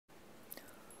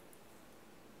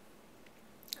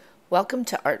Welcome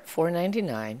to Art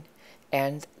 499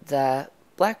 and the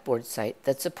Blackboard site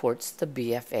that supports the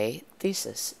BFA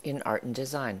thesis in Art and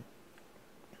Design.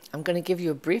 I'm going to give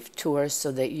you a brief tour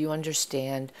so that you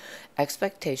understand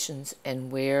expectations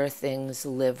and where things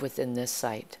live within this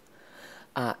site.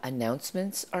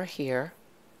 Announcements are here.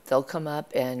 They'll come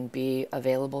up and be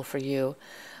available for you,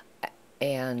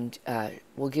 and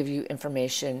we'll give you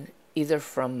information either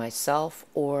from myself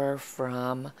or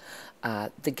from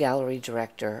the gallery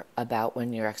director about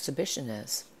when your exhibition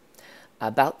is.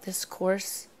 About this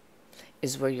course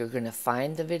is where you're going to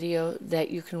find the video that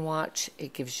you can watch.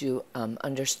 It gives you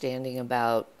understanding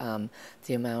about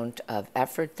the amount of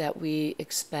effort that we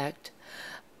expect.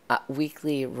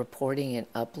 Weekly reporting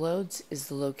and uploads is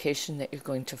the location that you're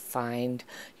going to find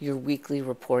your weekly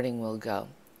reporting will go.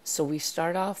 So we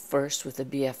start off first with a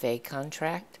BFA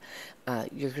contract.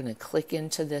 You're going to click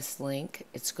into this link.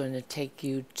 It's going to take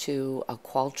you to a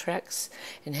Qualtrics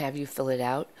and have you fill it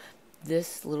out.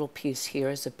 This little piece here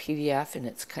is a PDF, and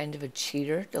it's kind of a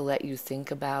cheater to let you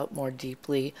think about more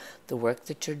deeply the work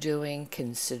that you're doing,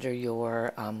 consider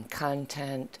your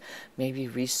content, maybe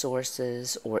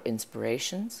resources or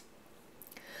inspirations.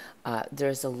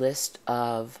 There's a list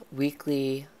of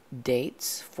weekly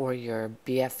dates for your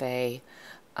BFA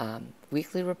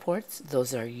weekly reports.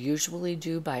 Those are usually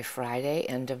due by Friday,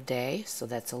 end of day, so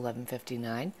that's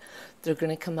 11:59. They're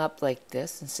going to come up like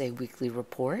this and say weekly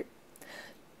report.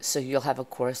 So you'll have a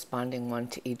corresponding one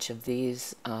to each of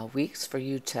these weeks for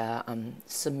you to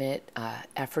submit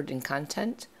effort and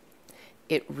content.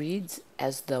 It reads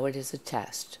as though it is a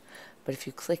test, but if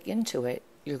you click into it,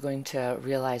 you're going to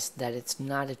realize that it's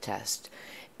not a test.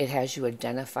 It has you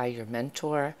identify your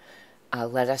mentor,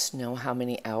 let us know how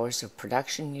many hours of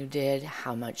production you did,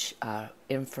 how much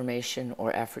information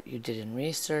or effort you did in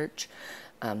research,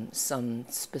 some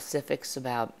specifics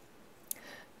about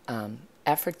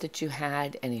effort that you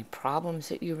had, any problems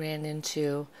that you ran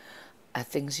into,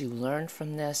 things you learned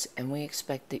from this, and we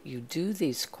expect that you do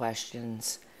these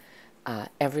questions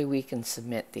every week and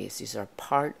submit these. These are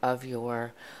part of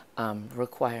your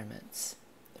requirements.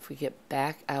 If we get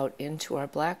back out into our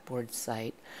Blackboard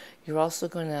site, you're also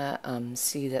going to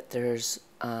see that there's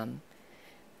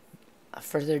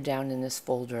further down in this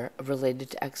folder related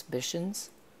to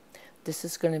exhibitions. This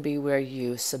is going to be where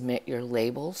you submit your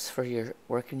labels for your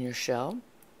work in your show,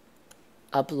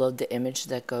 upload the image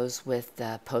that goes with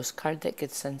the postcard that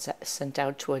gets sent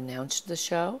out to announce the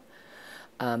show,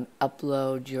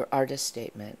 upload your artist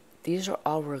statement. These are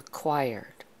all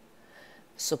required.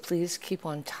 So please keep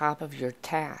on top of your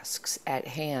tasks at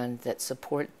hand that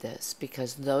support this,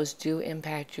 because those do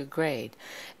impact your grade.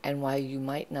 And while you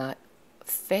might not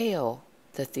fail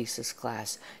the thesis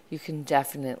class, you can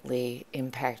definitely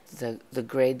impact the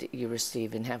grade that you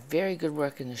receive and have very good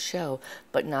work in the show,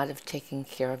 but not have taken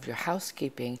care of your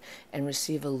housekeeping and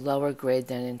receive a lower grade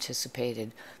than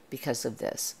anticipated because of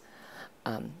this.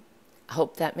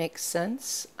 Hope that makes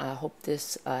sense. I hope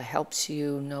this helps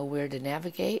you know where to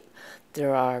navigate.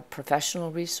 There are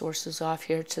professional resources off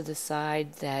here to the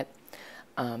side that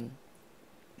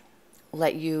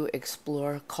let you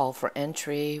explore Call for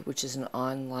Entry, which is an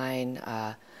online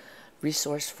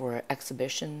resource for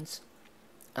exhibitions,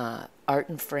 Art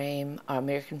and Frame,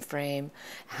 American Frame,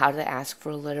 how to ask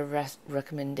for a letter of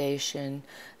recommendation,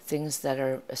 things that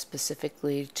are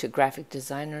specifically to graphic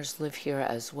designers live here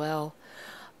as well.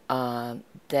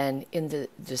 Then in the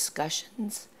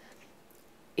discussions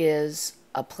is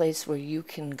a place where you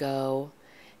can go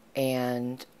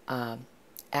and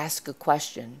ask a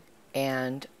question,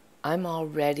 and I'm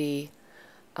already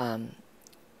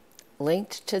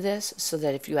linked to this so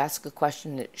that if you ask a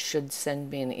question, it should send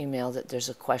me an email that there's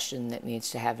a question that needs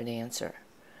to have an answer.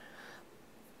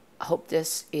 I hope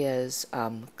this is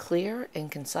clear and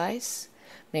concise,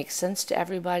 makes sense to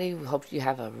everybody. We hope you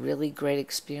have a really great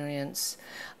experience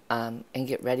and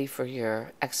get ready for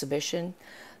your exhibition.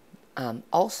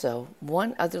 Also,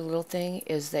 one other little thing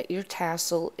is that your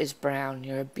tassel is brown.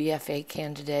 You're a BFA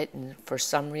candidate, and for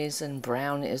some reason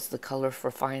brown is the color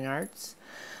for fine arts.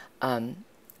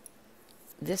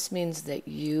 This means that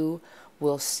you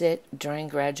will sit during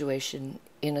graduation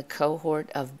in a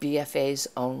cohort of BFAs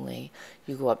only.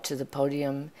 You go up to the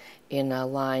podium in a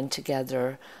line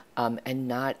together and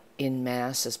not in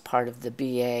mass as part of the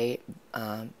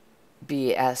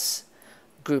BS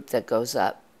group that goes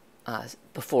up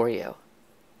before you.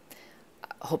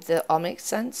 I hope that all makes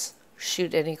sense.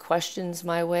 Shoot any questions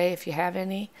my way if you have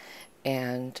any,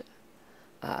 and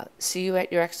see you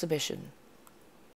at your exhibition.